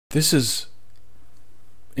This is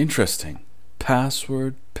interesting.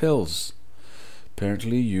 Password pills.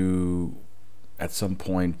 Apparently, you at some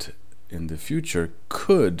point in the future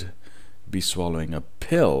could be swallowing a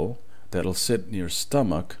pill that'll sit in your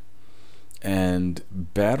stomach and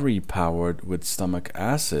battery powered with stomach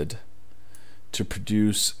acid to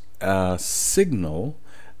produce a signal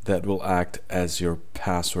that will act as your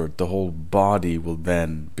password. The whole body will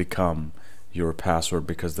then become your password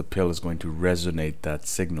because the pill is going to resonate that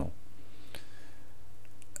signal.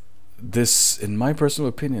 This, in my personal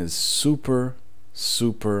opinion, is super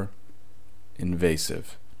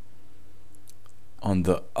invasive. On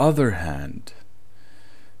the other hand,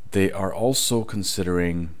 they are also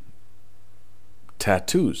considering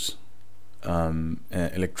tattoos,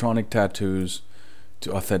 electronic tattoos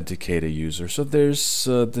to authenticate a user. So there's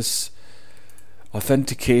this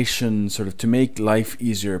authentication sort of to make life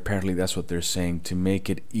easier. Apparently that's what they're saying, to make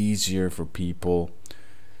it easier for people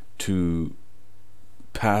to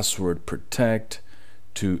password protect,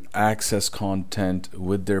 to access content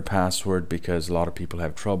with their password, because a lot of people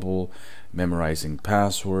have trouble memorizing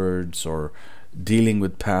passwords or dealing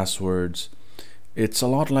with passwords. It's a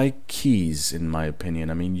lot like keys, in my opinion.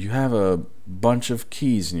 I mean, you have a bunch of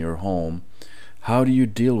keys in your home. How do you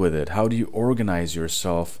deal with it? How do you organize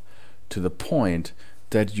yourself to the point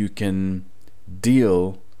that you can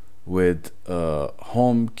deal with a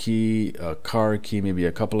home key, a car key, maybe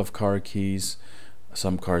a couple of car keys?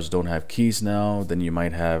 Some cars don't have keys now. Then you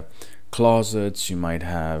might have closets, you might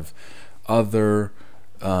have other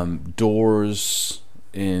doors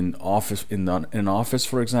in an office,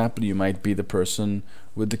 for example. You might be the person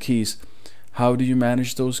with the keys. How do you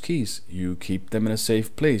manage those keys? You keep them in a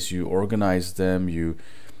safe place. You organize them. You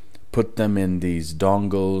put them in these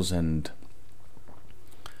dongles, and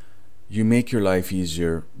you make your life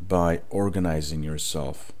easier by organizing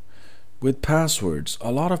yourself. With passwords,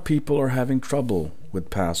 a lot of people are having trouble with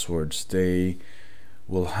passwords. They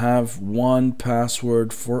will have one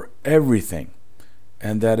password for everything,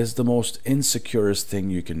 and that is the most insecurest thing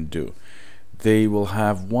you can do. They will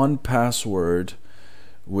have one password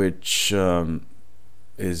which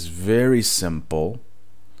is very simple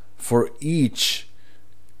for each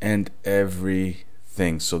and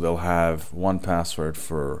everything. So they'll have one password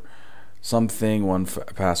for something, one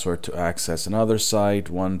password to access another site,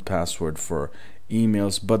 one password for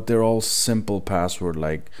emails, but they're all simple password,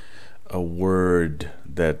 like a word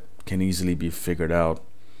that can easily be figured out,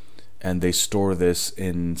 and they store this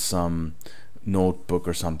in some notebook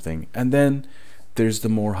or something. And then there's the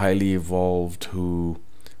more highly evolved who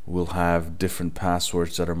will have different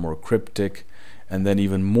passwords that are more cryptic, and then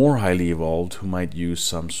even more highly evolved who might use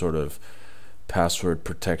some sort of password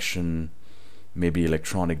protection, maybe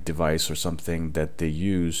electronic device or something that they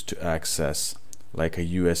use to access, like a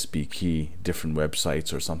USB key, different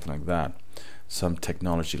websites or something like that, some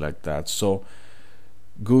technology like that. So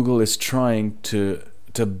Google is trying to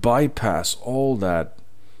bypass all that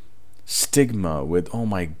stigma with, oh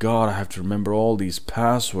my god, I have to remember all these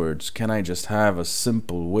passwords. Can I just have a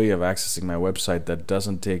simple way of accessing my website that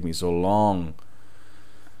doesn't take me so long?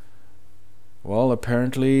 Well,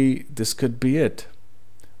 apparently this could be it.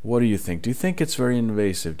 What do you think? Do you think it's very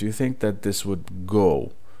invasive? Do you think that this would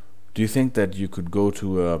go? Do you think that you could go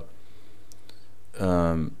to a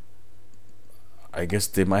I guess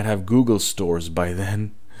they might have Google stores by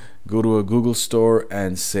then. Go to a Google store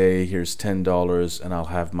and say, here's $10 and I'll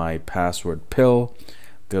have my password pill.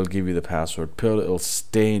 They'll give you the password pill. It'll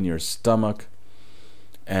stay in your stomach,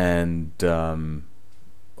 and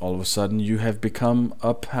all of a sudden you have become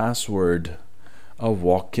a password, a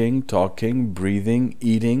walking, talking, breathing,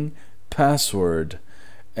 eating password,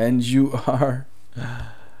 and you are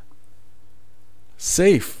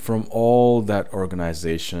safe from all that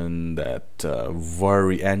organization, that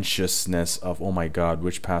worry, anxiousness of, oh my god,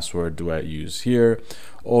 which password do I use here?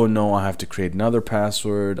 Oh no, I have to create another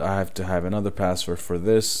password. I have to have another password for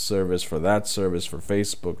this service, for that service, for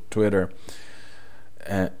Facebook, Twitter,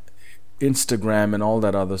 Instagram, and all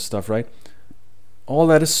that other stuff, right? All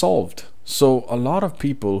that is solved. So a lot of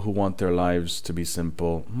people who want their lives to be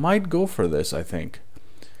simple might go for this, I think.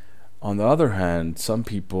 On the other hand, some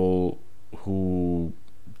people who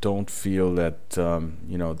don't feel that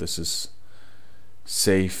you know, this is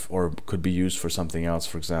safe or could be used for something else,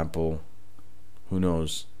 for example, who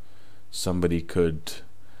knows, somebody could,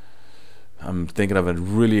 I'm thinking of a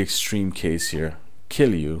really extreme case here,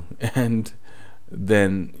 kill you, and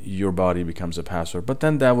then your body becomes a password. But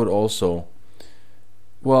then that would also,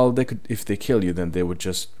 well, they could, if they kill you, then they would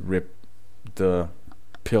just rip the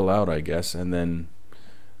pill out, I guess, and then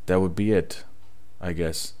that would be it, I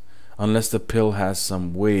guess. Unless the pill has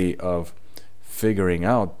some way of figuring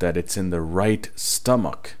out that it's in the right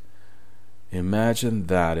stomach. Imagine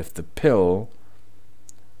that if the pill,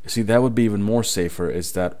 see, that would be even more safer,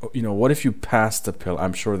 is that, what if you pass the pill?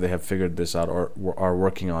 I'm sure they have figured this out or are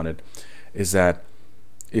working on it, is that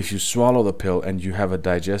if you swallow the pill and you have a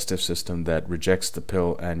digestive system that rejects the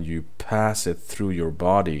pill and you pass it through your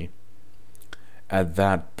body, at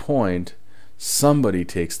that point somebody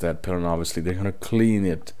takes that pill and obviously they're going to clean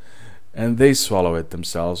it and they swallow it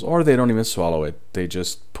themselves, or they don't even swallow it, they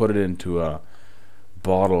just put it into a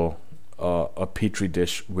bottle, a petri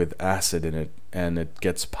dish with acid in it, and it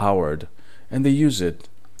gets powered and they use it.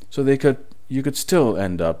 So you could still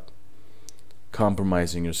end up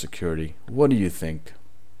compromising your security. What do you think?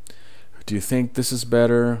 Do you think this is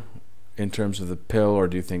better in terms of the pill, or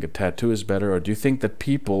do you think a tattoo is better, or do you think that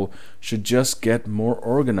people should just get more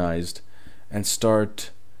organized and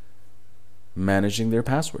start managing their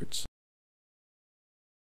passwords?